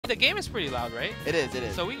the game is pretty loud, right? It is, it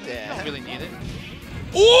is. So we don't really need it.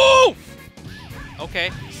 Ooh!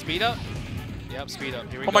 Okay, speed up. Yep, speed up.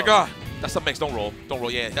 Here we go. Oh my God. That's a mix. Don't roll. Don't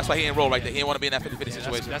roll. Yeah, that's why he didn't roll right there. He didn't want to be in that 50-50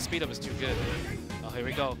 situation. That speed up is too good. Oh, here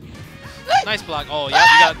we go. Nice block. Oh, yeah,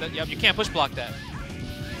 you got that. Yep, you can't push block that.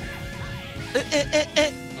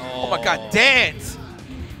 Oh my God, dance!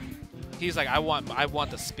 He's like, I want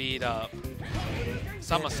the speed up.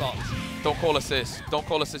 Somersault. Don't call assist. Don't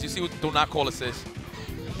call assist. You see what? Do not call assist.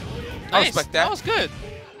 Nice. I respect that. That was good.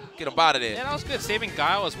 Get him out of there. Yeah, that was good. Saving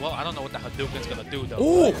Guile as well. I don't know what the Hadouken's gonna do though.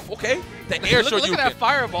 Ooh, okay. The air show you. Look at that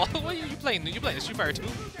fireball. What are you playing? You playing Street Fighter 2?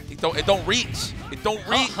 It don't reach. It don't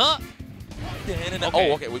reach. Okay.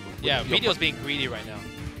 Oh, okay. Yeah, VDO's being greedy right now.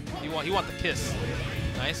 He want the kiss.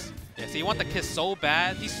 Nice. Yeah, see, you want the kiss so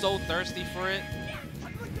bad. He's so thirsty for it.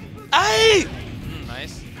 Aye!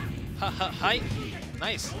 Nice. Height.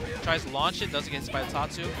 Nice. Tries to launch it. Doesn't get hit by the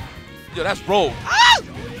Tatsu. Yo, that's rogue. Ah!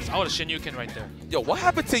 I would have Shinyuken right there. Yo, what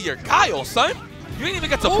happened to your Guile, son? You didn't even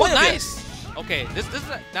get to play him nice. Yet. Okay, this is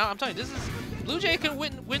now. I'm telling you, this is BlueJ can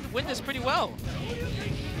win this pretty well.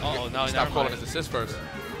 Oh no, stop calling his assist first.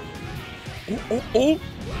 Ooh. Ooh.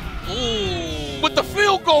 With the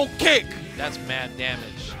field goal kick. That's mad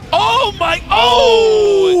damage. Oh my!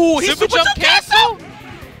 Oh! He super jump cancel?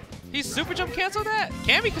 He super jump canceled that?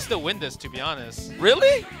 Cammy can still win this, to be honest.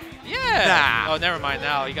 Really? Yeah. Nah. Oh, never mind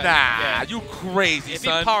now. You got. Nah, yeah. you crazy, if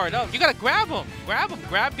son. If you power it up, you gotta grab him. Grab him.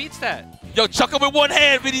 Grab beats that. Yo, chuck him with one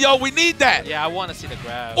hand, video. We need that. Yeah, I want to see the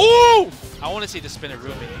grab. Ooh! I want to see the spinner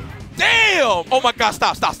Rumi. Damn! Oh my God!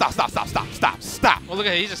 Stop! Stop! Well, look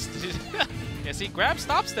at it. He just. Yeah, see, grab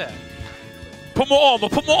stops that. Put more armor.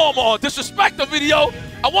 Put more armor on. Disrespect the video.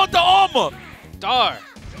 I want the armor. Dar.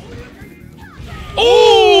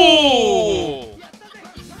 Ooh!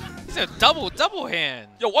 He's a double hand.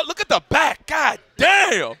 Yo, what? Look at the back. God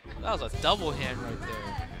damn. That was a double hand right there.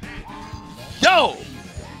 Yo,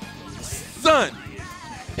 son.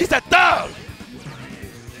 He's a dog.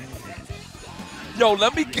 Yo,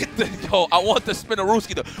 let me get the. Yo, I want the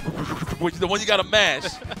Spinnerooski, the one you gotta mash.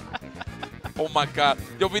 Oh my God.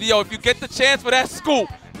 Yo, video, if you get the chance for that scoop,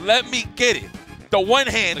 let me get it. The one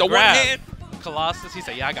hand. The one hand. Colossus, he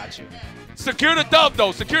said, yeah, I got you. Secure the dub,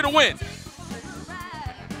 though. Secure the win.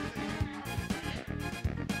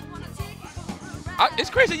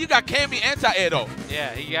 It's crazy you got Cammy anti-air, though.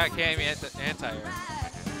 Yeah, he got Cammy anti-air.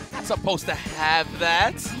 Not supposed to have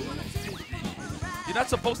that. You're not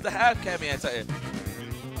supposed to have Cammy anti-air.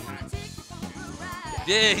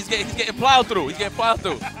 Yeah, he's getting plowed through. He's getting plowed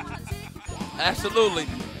through. Absolutely.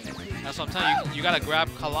 That's what I'm telling you. You gotta grab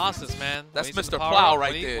Colossus, man. That's Mr. Plow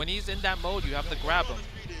right there. When he's in that mode, you have to grab him.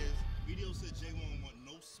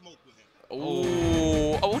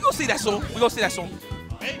 Ooh. Oh, we're gonna see that soon. We're gonna see that soon.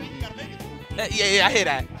 Yeah, I hear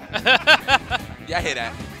that. Yeah, I hear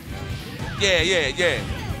that. Yeah.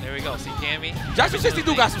 There we go. See Cammy. Josh 360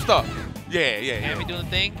 do got some stuff. Yeah. Cammy doing the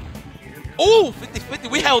thing. Ooh, 50-50.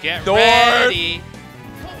 We held Get north. ready.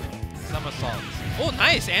 Somersaults. Oh,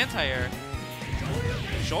 nice anti-air.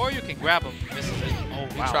 Sure, you can grab him. Misses it. Oh,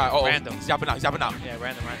 wow. Try. Random. He's yapping out. Yeah,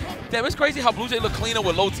 random. Damn, it's crazy how BlueJ look cleaner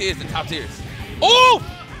with low tiers than top tiers. Ooh!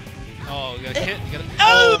 Oh, you gotta hit.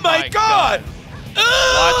 Oh my God!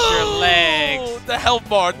 Watch your legs. The health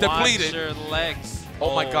bar depleted. Watch your legs.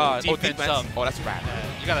 Oh my God. Defense up. Oh, that's rad.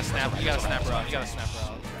 You gotta snap. You gotta snap her out. You gotta snap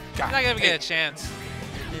her out. You're not gonna get a chance.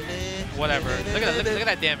 Whatever. Look at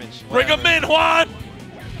that damage. Bring him in, Juan.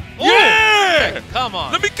 Ooh. Yeah! Okay, come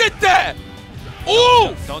on. Let me get that.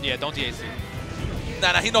 Ooh! Don't DAC.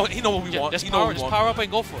 Nah, he know what we want. Just power up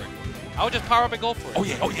and go for it. I would just power up and go for it. Oh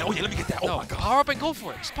yeah. Let me get that. Oh my God. Power up and go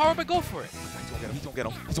for it. Just power up and go for it. He's gonna get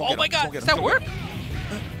him. Oh my God. Does that work?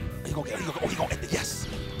 He's gonna get him. Oh, he's gonna end it. Yes.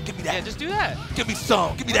 Give me that. Yeah, just do that. Give me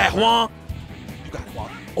some. Give me that, Juan. You got it,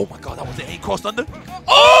 Juan. Oh my God, that was it. Ain't crossed under.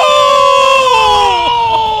 Oh!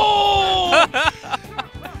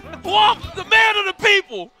 Juan, the man of the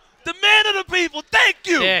people. The man of the people. Thank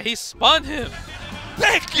you. Yeah, he spun him.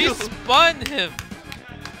 Thank you. He spun him.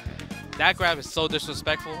 That grab is so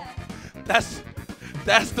disrespectful. That's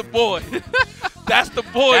the boy. That's the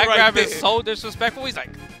boy right there. That grab is so disrespectful. He's like,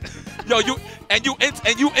 yo, you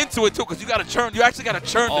into it too, cause you gotta churn. You actually gotta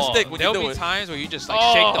churn the stick when you do it. There'll be times where you just like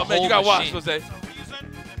shake the whole you gotta machine. watch, Jose.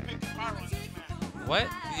 What?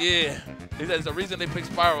 Yeah. There's a reason they picked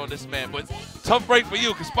Spiral on this man, but tough break for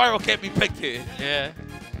you, because Spiral can't be picked here. Yeah.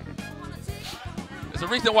 There's a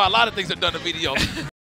reason why a lot of things are done in video.